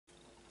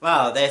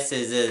Well, this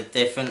is a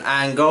different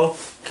angle.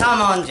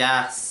 Come on,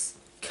 Jess.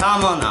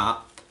 Come on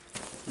up.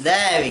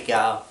 There we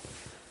go.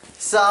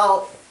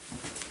 So,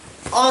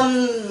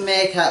 on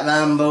Meerkat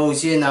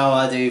Rambles, you know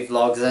I do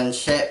vlogs and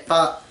shit,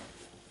 but,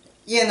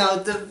 you know,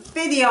 the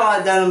video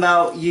I done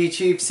about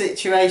YouTube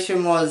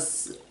situation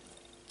was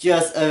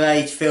just a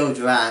rage-filled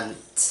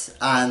rant,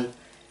 and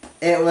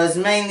it was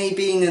mainly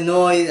being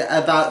annoyed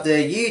about the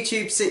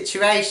YouTube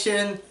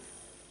situation,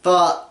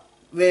 but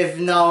with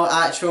no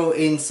actual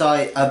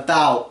insight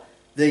about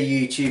the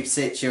YouTube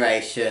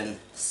situation.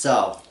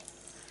 So,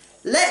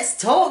 let's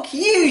talk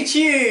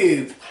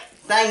YouTube!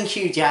 Thank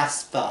you,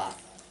 Jasper.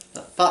 For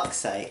fuck's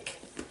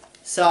sake.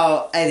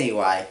 So,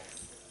 anyway.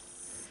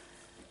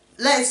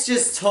 Let's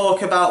just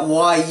talk about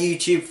why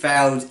YouTube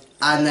failed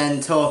and then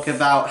talk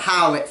about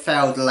how it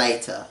failed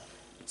later.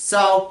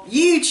 So,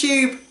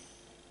 YouTube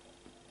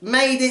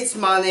made its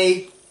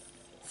money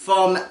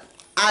from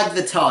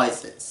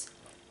advertisers.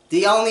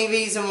 The only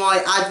reason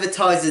why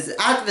advertisers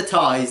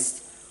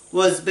advertised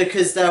was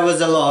because there was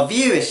a lot of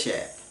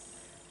viewership.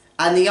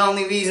 And the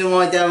only reason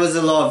why there was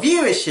a lot of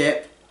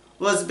viewership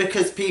was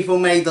because people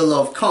made a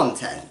lot of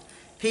content.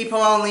 People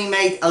only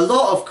made a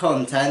lot of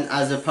content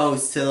as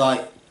opposed to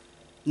like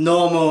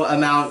normal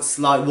amounts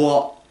like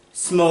what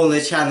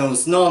smaller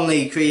channels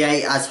normally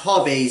create as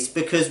hobbies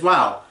because,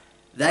 well,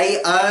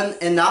 they earn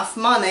enough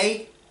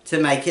money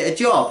to make it a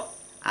job.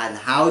 And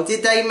how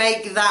did they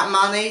make that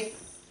money?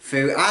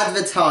 Through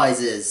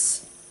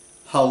advertisers.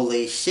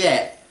 Holy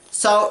shit.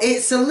 So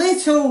it's a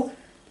little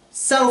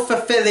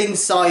self-fulfilling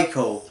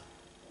cycle.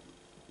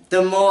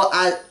 The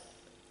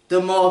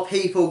more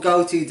people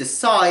go to the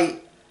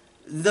site,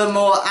 the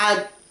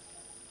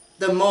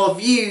more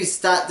views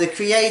that the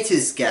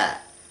creators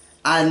get.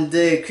 And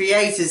the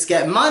creators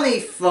get money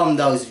from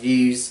those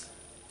views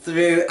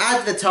through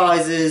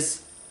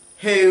advertisers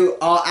who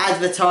are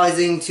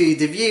advertising to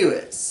the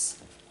viewers.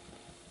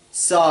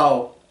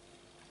 So,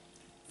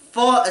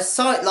 for a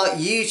site like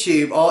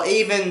YouTube or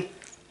even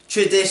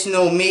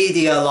traditional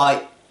media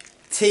like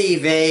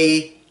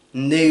TV,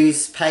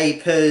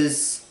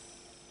 newspapers,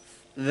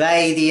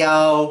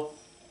 radio,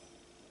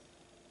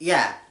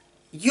 yeah,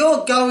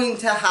 you're going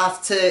to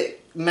have to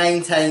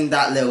maintain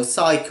that little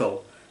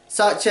cycle.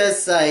 Such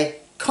as, say,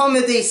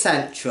 Comedy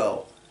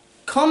Central.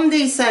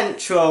 Comedy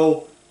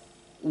Central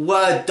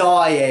were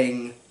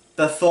dying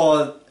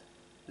before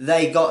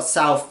they got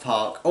South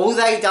Park. All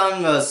they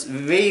done was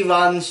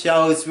rerun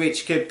shows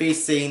which could be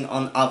seen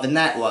on other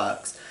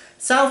networks.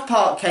 South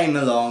Park came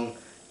along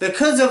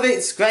because of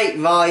its great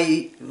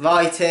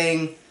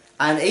writing,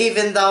 and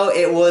even though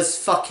it was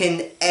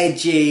fucking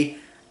edgy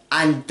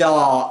and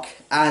dark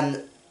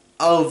and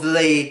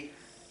overly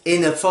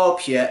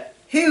inappropriate,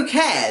 who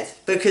cared?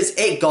 Because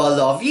it got a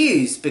lot of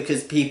views,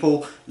 because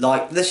people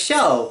liked the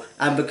show,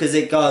 and because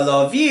it got a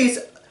lot of views,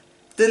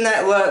 the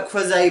network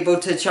was able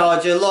to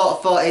charge a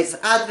lot for its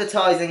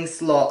advertising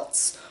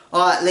slots,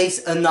 or at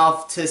least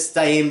enough to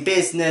stay in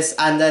business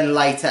and then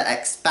later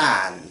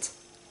expand.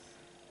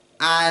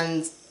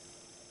 And,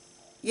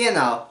 you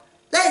know,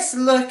 let's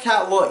look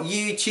at what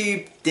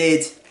YouTube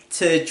did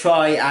to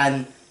try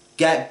and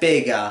get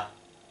bigger.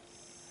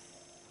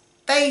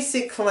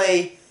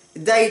 Basically,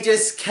 they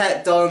just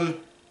kept on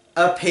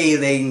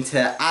appealing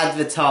to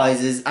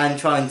advertisers and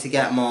trying to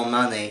get more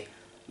money.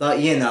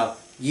 Like, you know,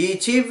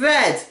 YouTube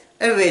Red,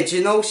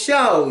 original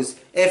shows,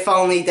 if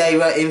only they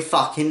were in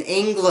fucking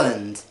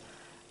England.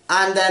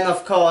 And then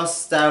of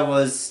course there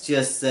was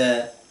just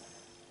oh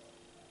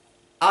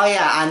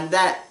yeah, and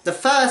the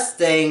first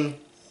thing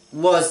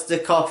was the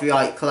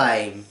copyright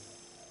claim.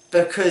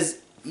 Because,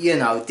 you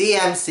know,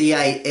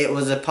 DMCA, it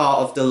was a part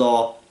of the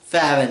law,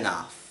 fair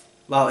enough.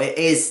 Well, it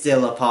is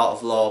still a part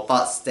of law,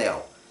 but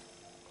still.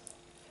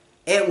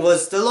 It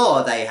was the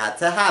law, they had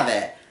to have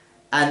it.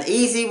 An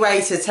easy way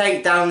to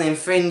take down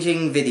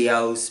infringing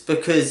videos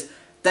because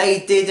they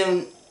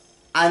didn't,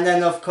 and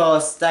then of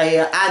course they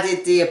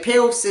added the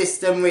appeal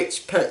system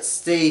which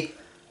puts the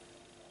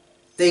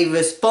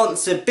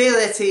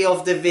responsibility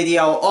of the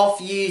video off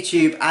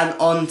YouTube and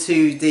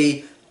onto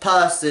the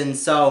person.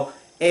 So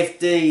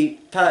if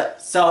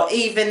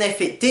even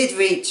if it did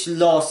reach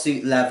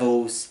lawsuit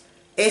levels,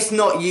 it's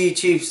not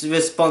YouTube's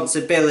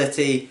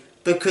responsibility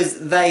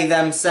because they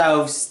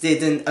themselves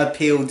didn't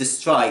appeal the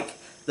strike.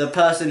 The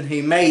person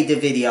who made the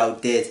video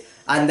did,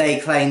 and they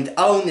claimed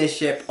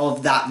ownership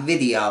of that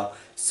video.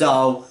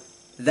 So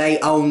they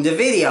own the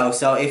video,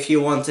 so if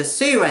you want to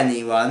sue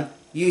anyone,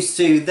 you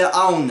sue the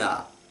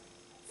owner.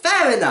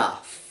 Fair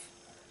enough.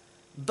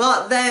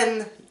 But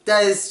then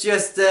there's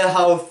just the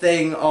whole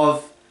thing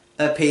of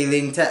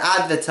appealing to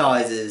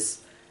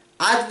advertisers.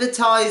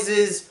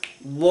 Advertisers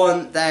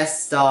want their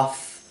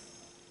stuff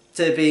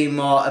to be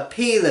more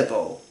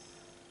appealable.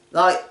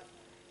 Like,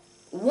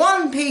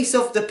 one piece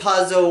of the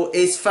puzzle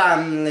is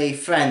family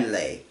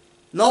friendly.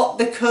 Not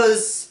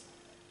because,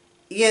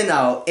 you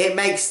know, it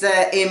makes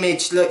their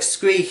image look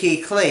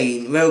squeaky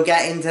clean. We'll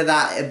get into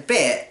that a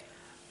bit.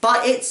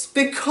 But it's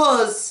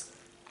because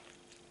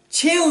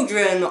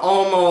children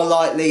are more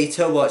likely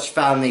to watch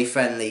family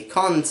friendly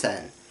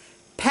content.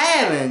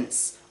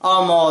 parents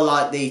are more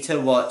likely to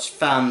watch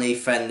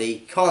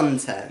family-friendly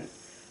content.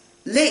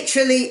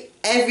 Literally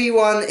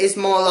everyone is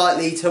more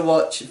likely to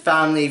watch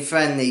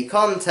family-friendly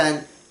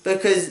content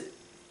because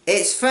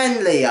it's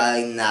friendlier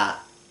in that.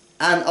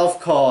 And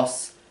of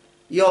course,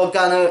 you're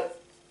gonna...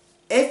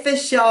 If the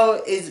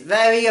show is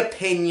very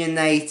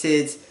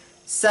opinionated,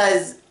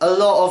 says a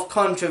lot of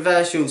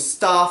controversial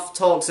stuff,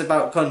 talks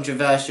about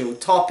controversial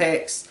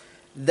topics,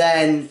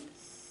 then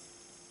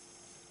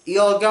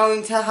you're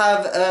going to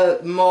have a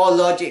more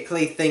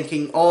logically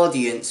thinking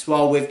audience,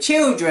 while with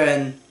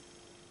children,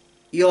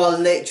 you're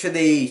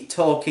literally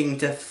talking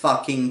to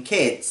fucking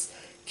kids.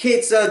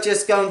 Kids are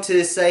just going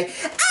to say,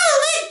 "Oh,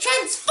 it's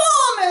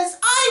Transformers!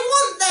 I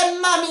want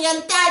them, Mummy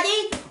and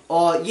Daddy!"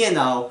 Or, you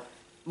know,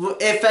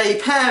 if a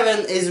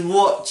parent is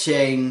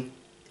watching,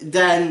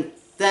 then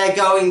they're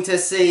going to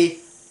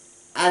see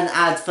an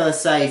ad for,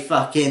 say,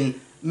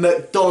 fucking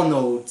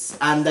McDonald's,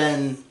 and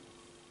then...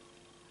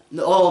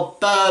 Or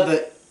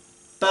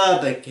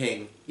Burger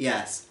King,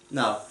 yes,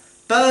 no.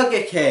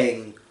 Burger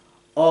King,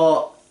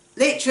 or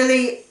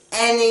literally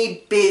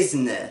any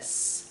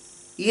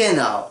business, you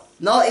know.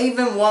 Not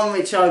even one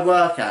which I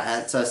work at,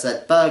 hence I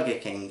said Burger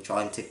King,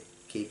 trying to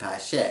keep our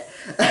shit.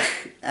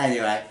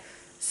 Anyway,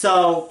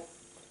 so,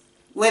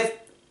 with,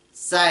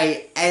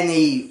 say,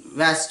 any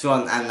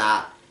restaurant and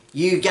that,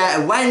 you get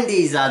a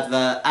Wendy's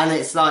advert, and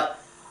it's like,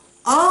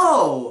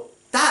 oh,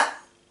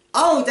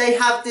 they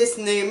have this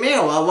new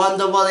meal, I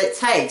wonder what it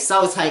takes,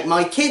 I'll take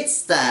my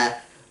kids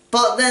there.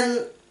 But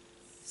then,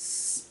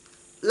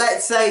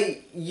 let's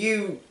say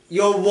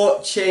you're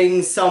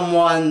watching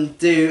someone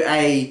do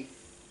a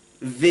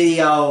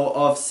video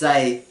of,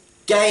 say,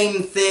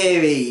 game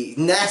theory,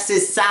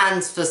 Ness's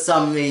Sans for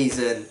some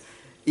reason.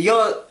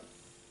 No,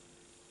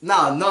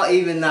 not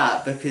even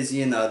that, because,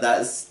 you know,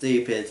 that's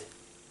stupid.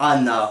 I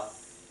know.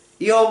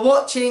 You're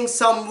watching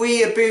some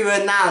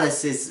weeaboo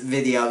analysis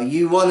video,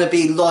 you want to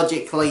be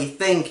logically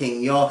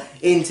thinking, you're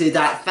into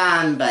that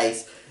fan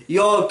base.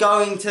 You're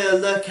going to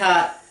look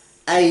at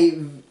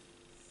an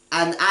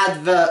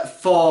advert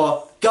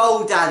for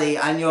GoDaddy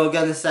and you're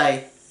going to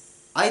say,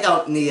 I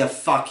don't need a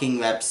fucking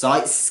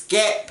website,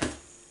 skip.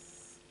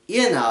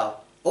 You know,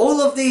 all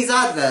of these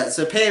adverts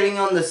appearing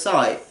on the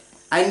site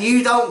and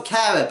you don't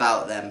care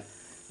about them.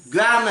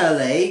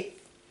 Grammarly,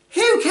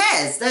 who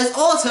cares? There's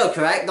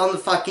autocorrect on the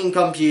fucking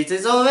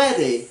computers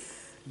already.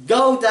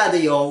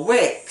 GoDaddy or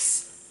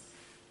Wix.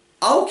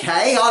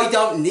 Okay, I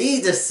don't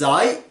need a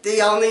site.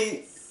 The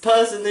only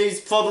person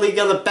who's probably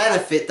going to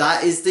benefit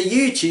that is the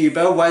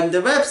YouTuber when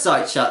the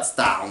website shuts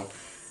down.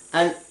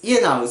 And,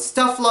 you know,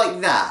 stuff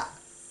like that.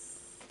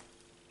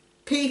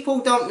 People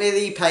don't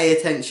really pay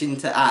attention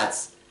to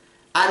ads.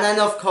 And then,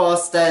 of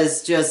course,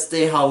 there's just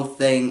the whole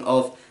thing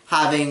of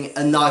having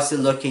a nicer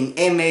looking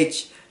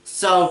image,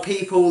 so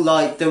people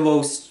like the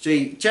Wall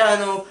Street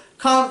Journal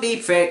can't be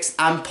pricks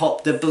and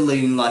pop the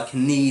balloon like a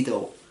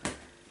needle.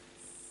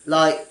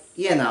 Like,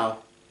 you know.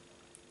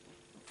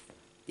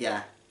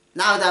 Yeah.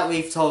 Now that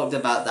we've talked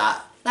about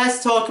that,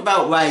 let's talk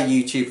about where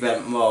YouTube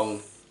went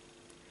wrong.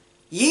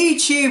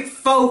 YouTube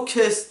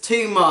focused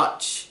too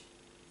much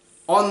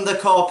on the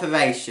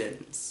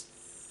corporations.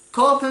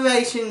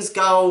 Corporations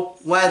go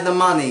where the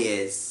money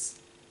is.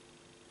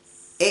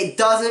 It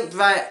doesn't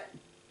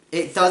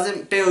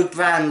build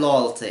brand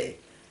loyalty.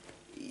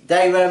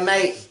 They were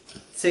made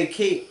to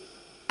keep...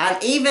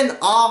 And even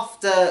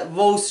after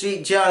Wall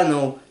Street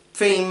Journal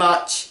pretty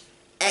much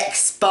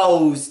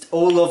exposed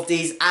all of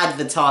these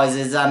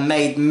advertisers and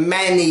made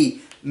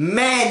many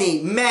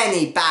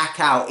back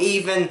out.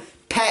 Even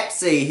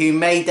Pepsi, who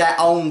made their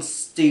own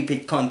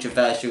stupid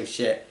controversial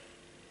shit.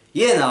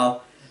 You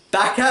know,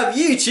 back out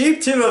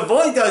YouTube to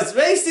avoid those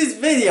racist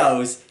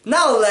videos.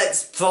 Now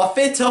let's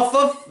profit off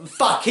of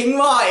fucking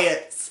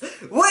riots.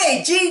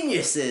 We're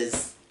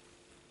geniuses.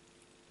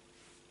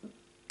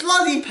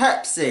 Bloody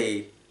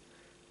Pepsi.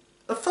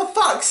 For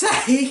fuck's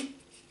sake.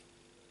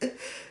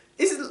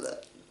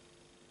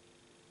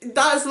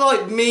 That's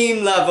like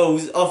meme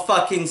levels of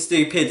fucking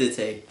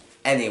stupidity.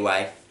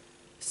 Anyway.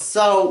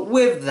 So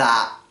with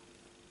that.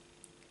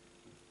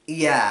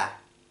 Yeah.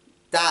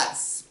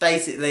 That's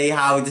basically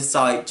how the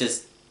site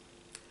just...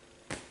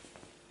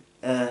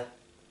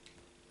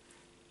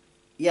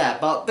 yeah,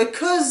 but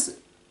because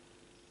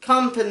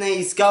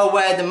companies go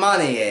where the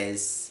money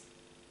is,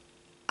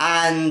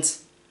 and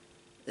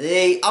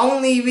the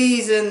only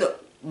reason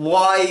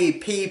why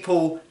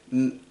people,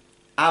 and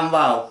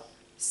well,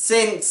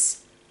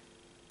 since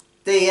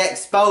the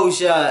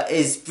exposure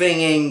is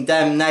bringing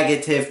them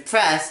negative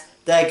press,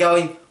 they're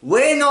going,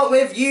 we're not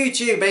with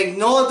YouTube,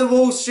 ignore the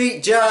Wall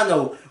Street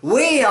Journal,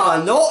 we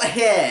are not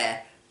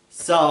here.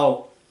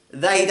 So,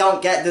 they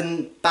don't get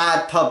the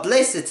bad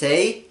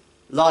publicity,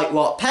 like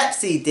what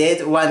Pepsi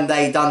did when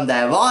they done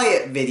their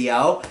riot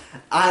video,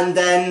 and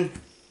then,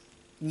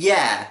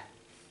 yeah.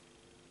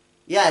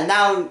 Yeah,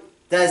 now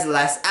there's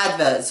less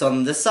adverts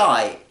on the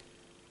site.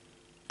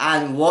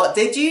 And what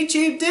did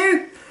YouTube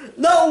do?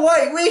 No,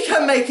 wait, we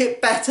can make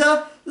it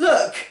better.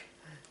 Look,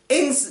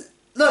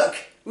 look,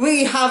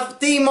 we have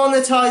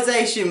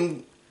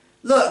demonetization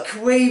look,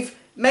 we've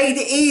made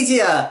it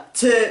easier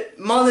to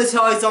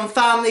monetize on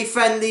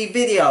family-friendly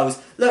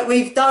videos. Look,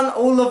 we've done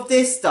all of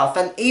this stuff,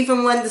 and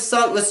even when the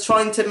site was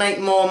trying to make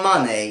more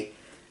money,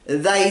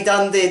 they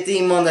done the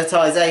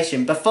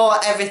demonetization. Before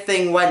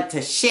everything went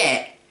to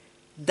shit,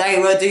 they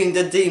were doing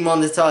the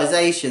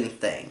demonetization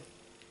thing.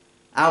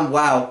 And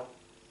well,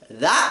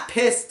 that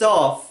pissed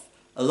off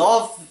a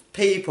lot of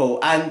people,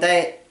 and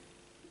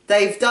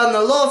they've done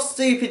a lot of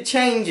stupid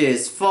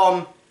changes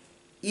from,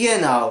 you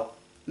know,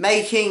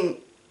 making,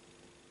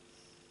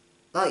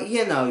 like,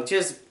 you know,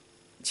 just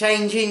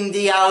changing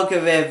the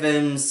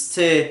algorithms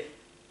to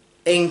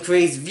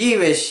increase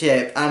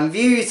viewership and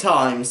view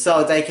time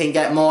so they can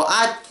get more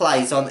ad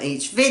plays on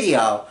each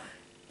video.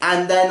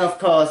 And then of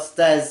course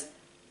there's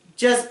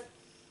just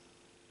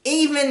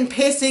even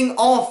pissing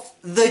off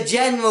the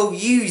general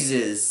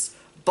users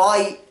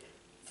by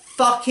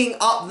fucking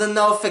up the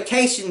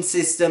notification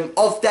system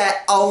of their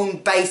own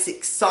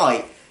basic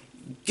site.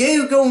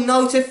 Google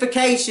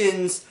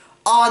notifications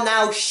are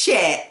now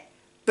shit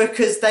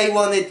because they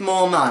wanted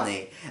more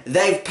money.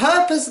 They've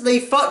purposely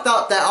fucked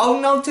up their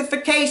own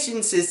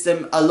notification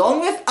system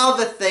along with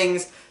other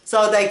things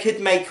so they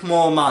could make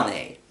more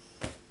money.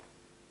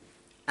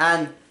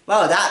 And,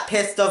 well, that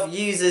pissed off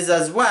users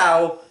as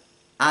well.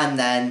 And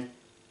then,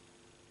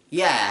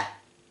 yeah.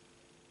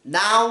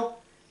 Now,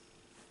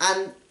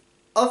 and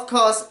of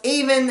course,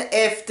 even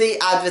if the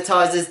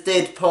advertisers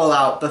did pull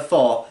out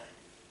before,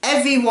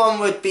 everyone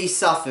would be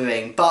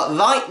suffering. But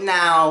right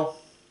now,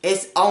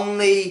 it's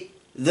only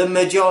the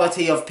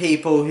majority of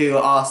people who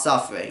are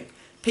suffering.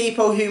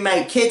 People who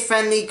make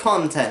kid-friendly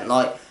content,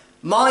 like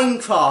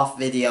Minecraft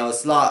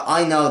videos, like,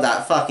 I know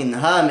that fucking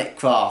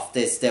Hermitcraft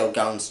is still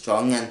going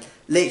strong, and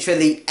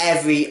literally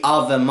every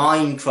other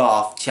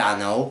Minecraft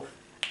channel,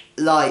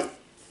 like,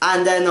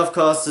 and then of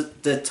course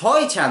the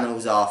toy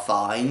channels are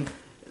fine.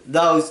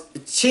 Those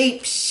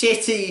cheap,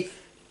 shitty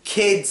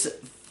kids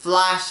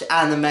flash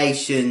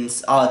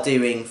animations are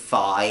doing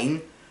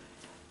fine.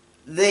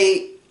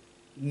 The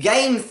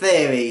Game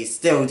Theory's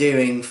still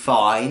doing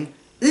fine.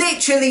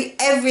 Literally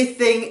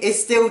everything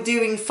is still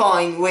doing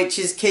fine which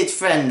is kid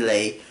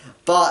friendly.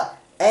 But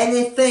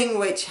anything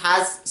which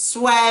has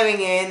swearing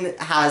in,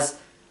 has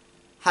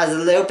a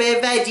little bit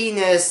of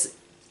edginess,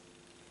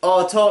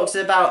 or talks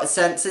about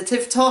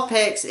sensitive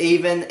topics,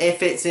 even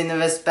if it's in a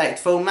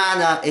respectful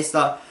manner, it's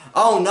like,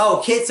 oh no,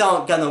 kids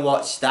aren't gonna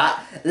watch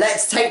that.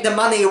 Let's take the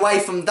money away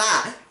from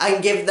that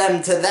and give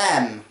them to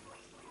them.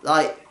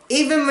 Like,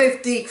 even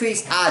with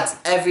decreased ads,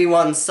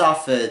 everyone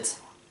suffered.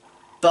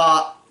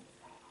 But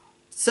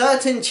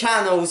certain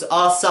channels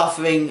are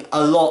suffering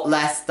a lot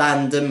less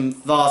than the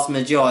vast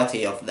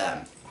majority of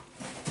them.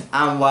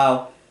 And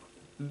well,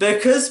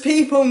 because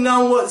people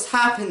know what's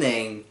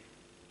happening,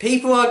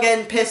 people are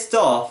getting pissed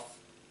off.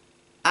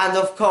 And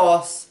of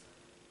course,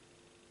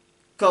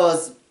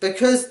 because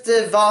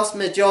the vast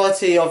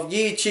majority of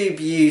YouTube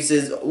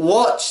users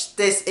watch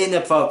this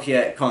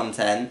inappropriate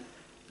content,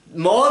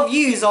 more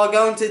views are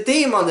going to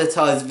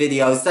demonetize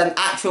videos than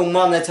actual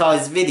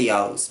monetized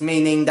videos,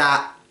 meaning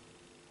that,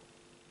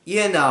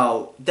 you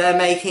know, they're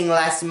making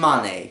less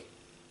money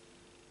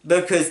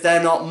because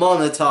they're not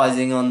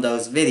monetizing on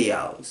those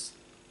videos.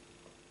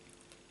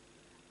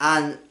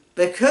 And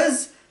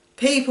because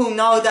people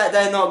know that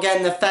they're not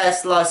getting a fair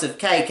slice of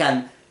cake,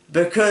 and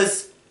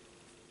because,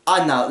 I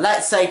don't know,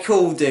 let's say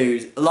Cool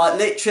Dude, like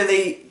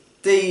literally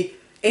the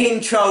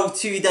intro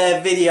to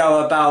their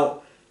video about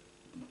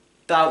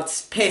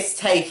piss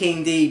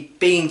taking the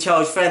being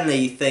child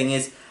friendly thing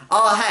is,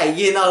 oh hey,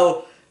 you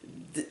know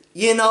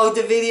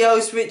the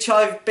videos which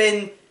I've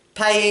been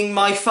paying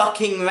my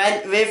fucking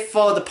rent with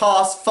for the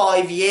past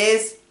 5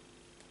 years?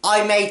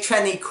 I made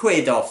 20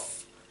 quid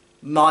off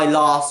my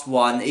last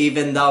one,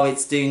 even though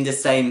it's doing the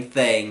same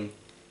thing.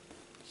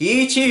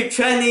 YouTube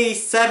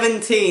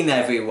 2017,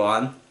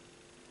 everyone.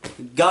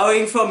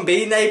 Going from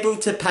being able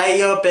to pay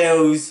your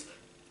bills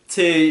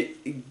to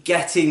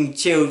getting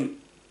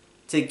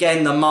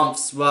the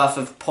month's worth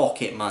of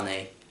pocket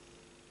money.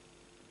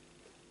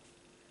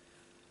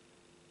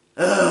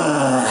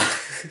 Ugh,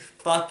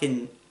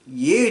 fucking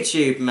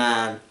YouTube,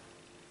 man.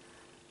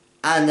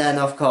 And then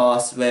of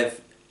course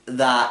with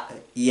that,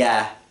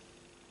 yeah,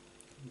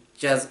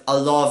 just a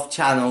lot of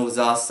channels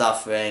are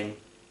suffering.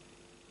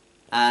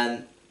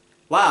 And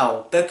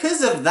wow,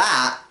 because of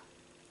that,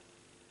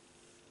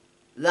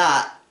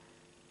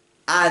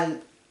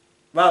 and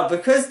well,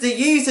 because the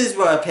users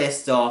were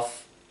pissed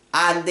off,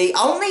 and the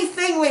only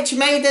thing which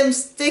made them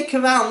stick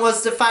around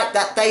was the fact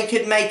that they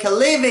could make a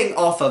living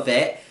off of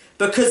it,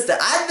 because the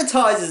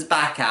advertisers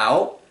back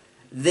out,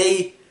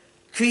 the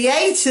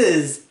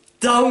creators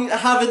don't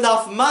have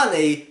enough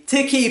money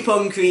to keep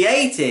on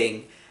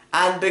creating,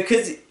 and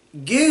because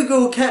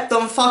Google kept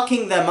on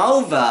fucking them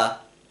over,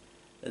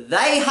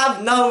 they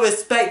have no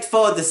respect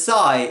for the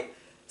site,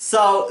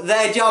 so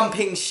they're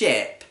jumping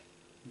ship.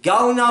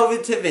 Going over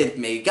to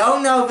VidMe,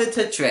 going over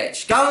to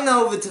Twitch, going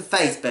over to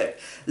Facebook,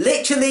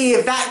 literally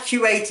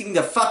evacuating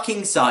the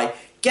fucking site,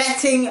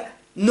 getting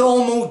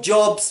normal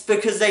jobs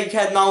because they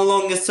can no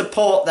longer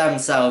support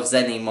themselves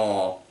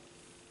anymore.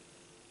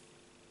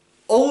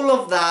 all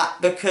of that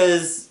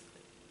because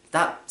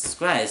that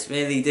square is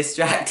really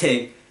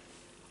distracting.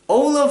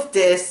 All of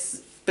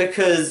this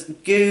because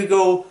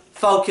Google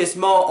focused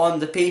more on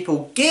the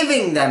people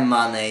giving them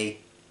money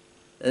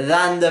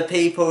than the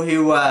people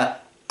who were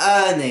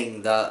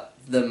earning the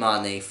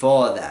money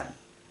for them.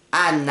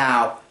 And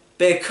now,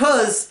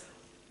 because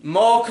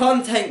more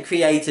content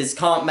creators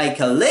can't make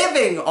a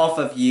living off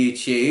of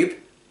YouTube,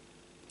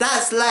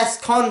 that's less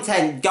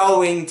content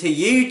going to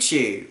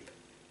YouTube.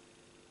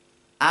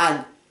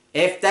 And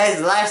if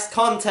there's less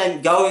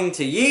content going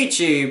to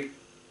YouTube,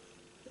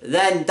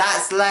 then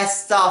that's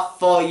less stuff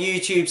for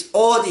YouTube's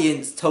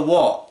audience to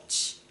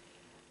watch.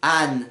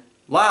 And,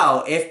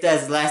 well, if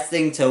there's less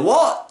thing to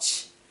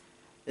watch,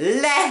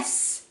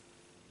 less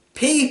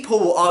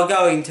people are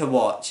going to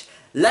watch.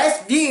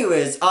 Less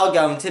viewers are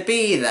going to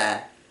be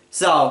there.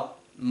 So,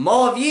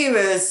 more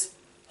viewers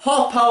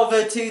hop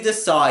over to the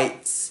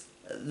sites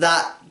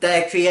that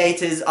their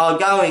creators are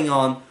going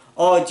on,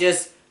 or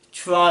just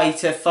try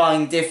to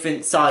find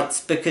different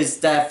sites because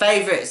their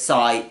favourite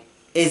site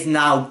is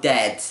now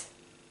dead.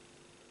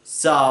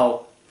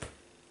 So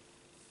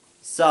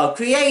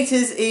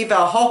creators either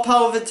hop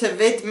over to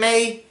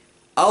VidMe,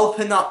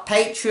 open up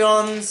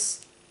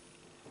Patreons,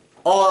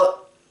 or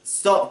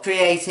stop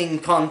creating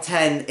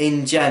content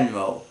in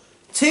general.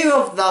 Two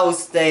of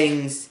those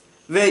things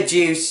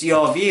reduce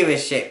your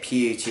viewership,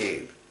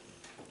 YouTube.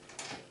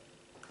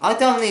 I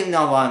don't even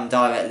know why I'm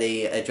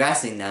directly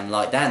addressing them,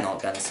 like they're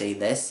not going to see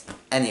this.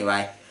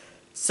 Anyway,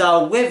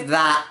 so with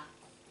that,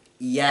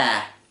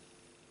 yeah,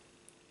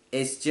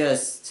 it's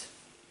just...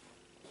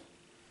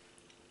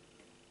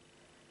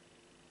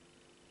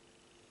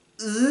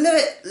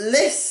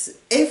 Listen,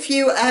 if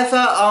you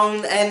ever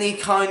own any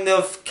kind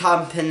of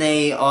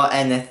company or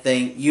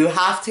anything, you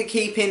have to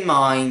keep in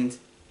mind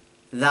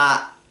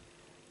that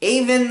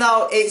even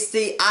though it's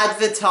the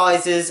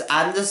advertisers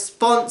and the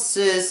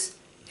sponsors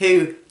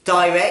who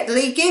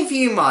directly give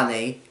you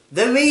money,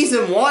 the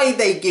reason why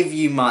they give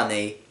you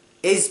money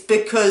is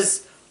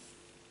because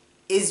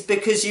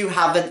you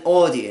have an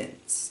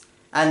audience.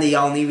 And the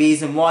only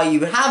reason why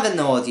you have an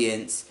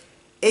audience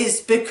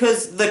is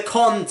because the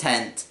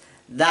content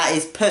that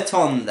is put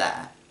on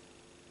there.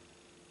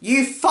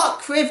 You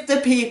fuck with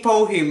the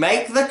people who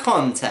make the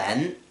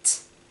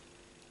content,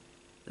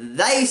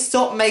 they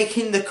stop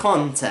making the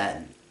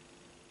content.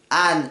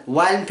 And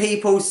when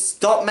people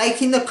stop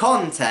making the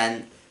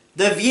content,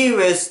 the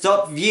viewers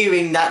stop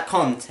viewing that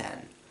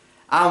content.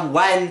 And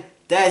when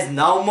there's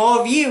no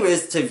more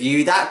viewers to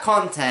view that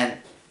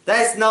content,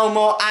 there's no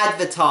more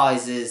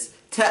advertisers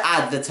to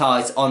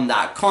advertise on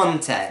that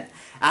content.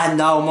 And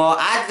no more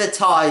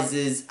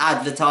advertisers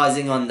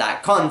advertising on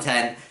that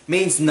content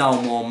means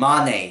no more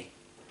money.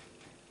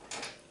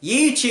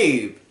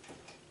 YouTube,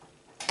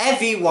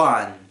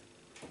 everyone,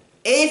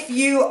 if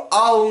you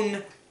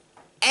own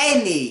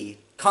any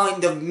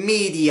kind of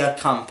media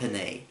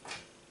company,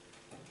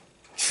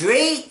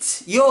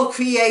 treat your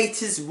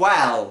creators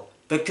well,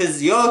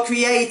 because your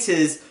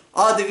creators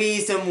are the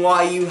reason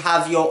why you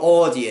have your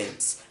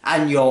audience,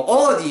 and your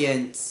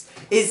audience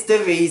is the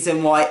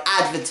reason why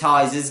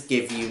advertisers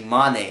give you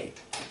money.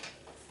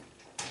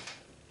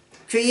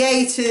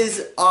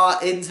 Creators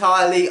are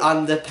entirely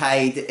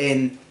underpaid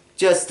in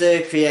just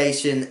the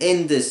creation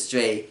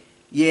industry.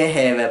 You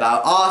hear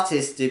about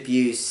artist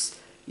abuse,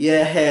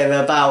 you hear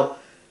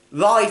about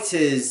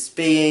writers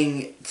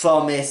being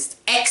promised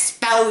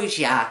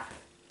exposure,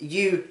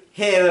 you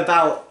hear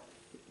about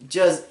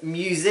just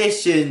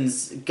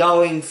musicians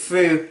going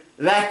through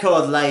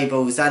record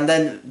labels and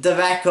then the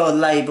record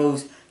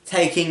labels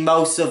taking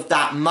most of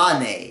that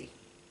money.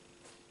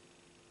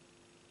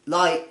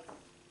 Like,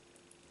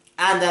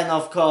 and then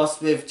of course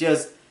with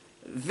just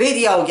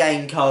video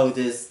game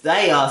coders,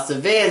 they are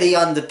severely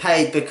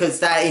underpaid because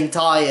they're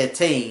entire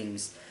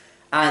teams.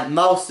 And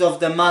most of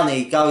the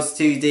money goes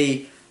to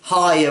the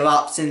higher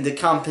ups in the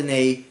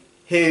company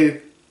who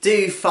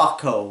do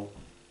fuck all.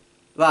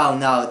 Well,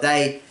 no,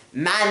 they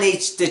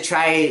manage the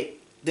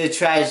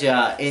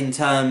treasure in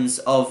terms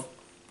of,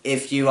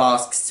 if you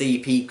ask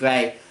CP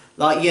Gray,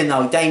 like, you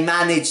know, they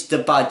manage the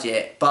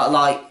budget, but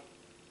like,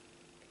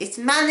 is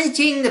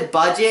managing the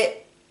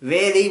budget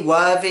really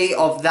worthy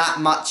of that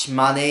much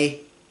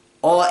money?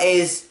 Or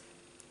is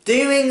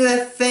doing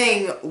the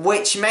thing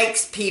which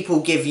makes people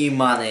give you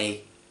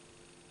money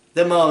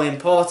the more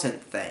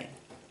important thing?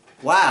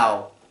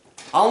 Wow,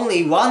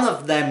 only one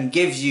of them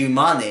gives you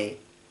money.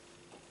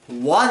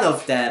 One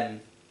of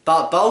them,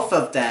 but both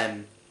of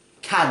them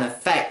can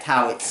affect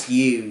how it's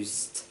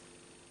used.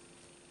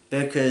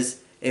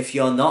 Because if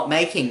you're not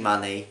making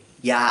money,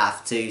 you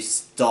have to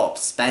stop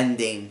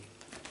spending.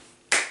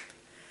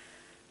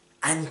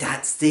 And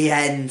that's the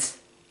end.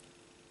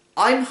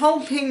 I'm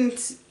hoping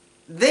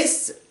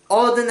this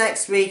or the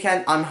next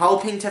weekend, I'm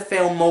hoping to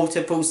film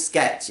multiple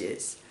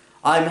sketches.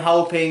 I'm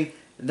hoping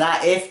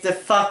that if the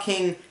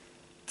fucking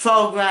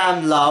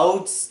program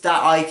loads,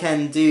 that I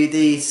can do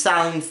the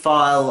sound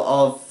file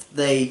of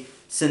the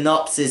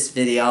synopsis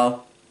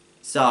video.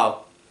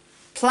 So,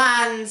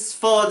 plans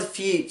for the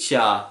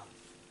future.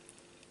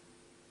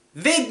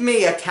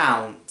 VidMe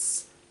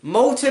accounts.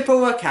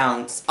 Multiple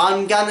accounts.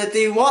 I'm gonna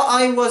do what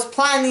I was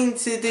planning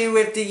to do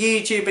with the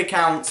YouTube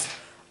accounts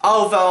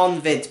over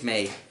on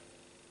VidMe.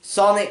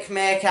 Sonic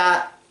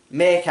Meerkat,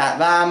 Meerkat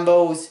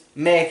Rambles,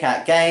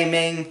 Meerkat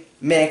Gaming,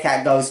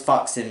 Meerkat Goes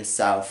Fucks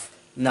Himself.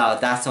 No,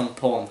 that's on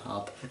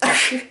Pornhub.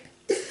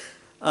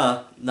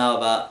 No,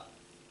 but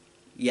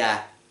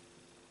yeah.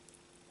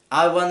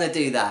 I want to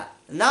do that.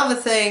 Another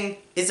thing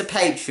is a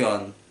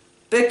Patreon.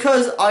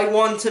 Because I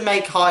want to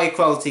make high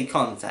quality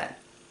content.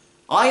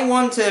 I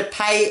want to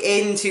pay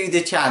into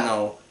the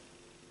channel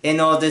in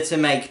order to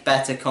make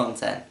better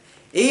content.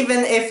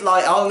 Even if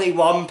like only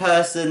one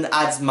person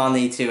adds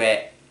money to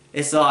it,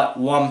 it's like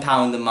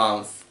 £1 a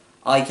month.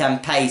 I can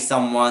pay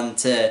someone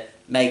to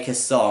make a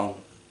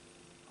song.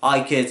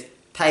 I could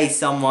pay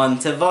someone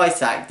to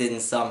voice act in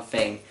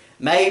something.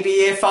 Maybe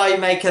if I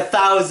make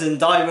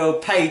 1,000, I will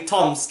pay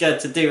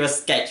Tomska to do a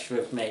sketch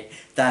with me.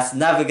 That's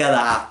never gonna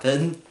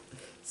happen.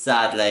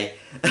 Sadly.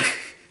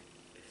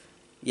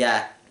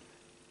 Yeah.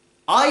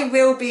 I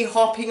will be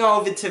hopping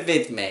over to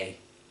VidMe.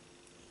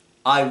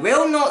 I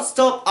will not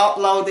stop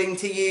uploading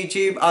to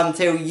YouTube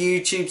until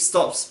YouTube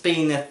stops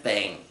being a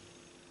thing.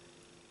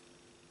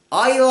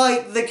 I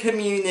like the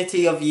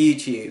community of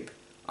YouTube.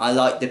 I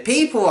like the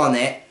people on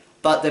it,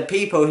 but the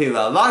people who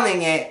are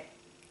running it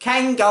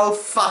can go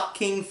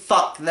fucking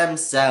fuck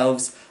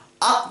themselves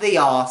up the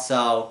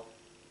arsehole.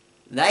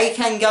 They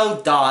can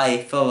go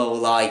die for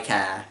all I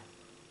care.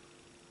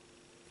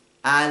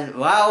 And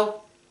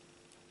well,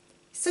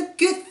 it's a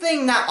good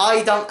thing that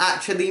I don't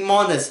actually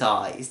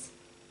monetize.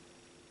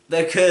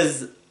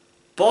 Because,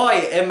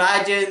 boy,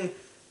 imagine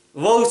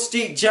Wall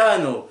Street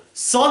Journal.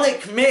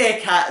 Sonic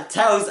Meerkat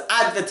tells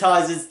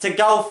advertisers to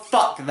go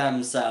fuck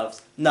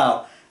themselves.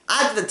 No,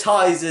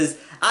 advertisers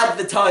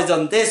advertise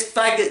on this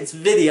faggot's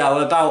video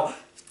about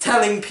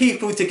telling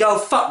people to go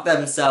fuck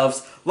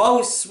themselves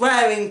while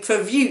swearing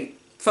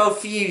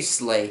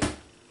profusely.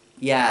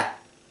 Yeah.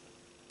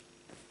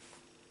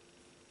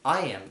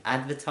 I am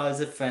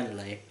advertiser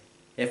friendly.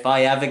 If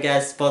I ever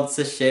get a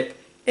sponsorship,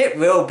 it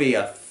will be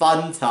a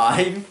fun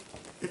time.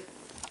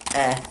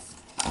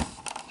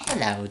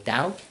 Hello,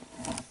 dog.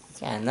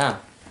 Yeah, no.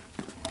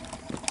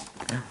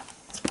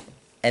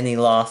 Any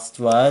last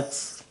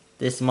words?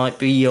 This might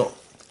be your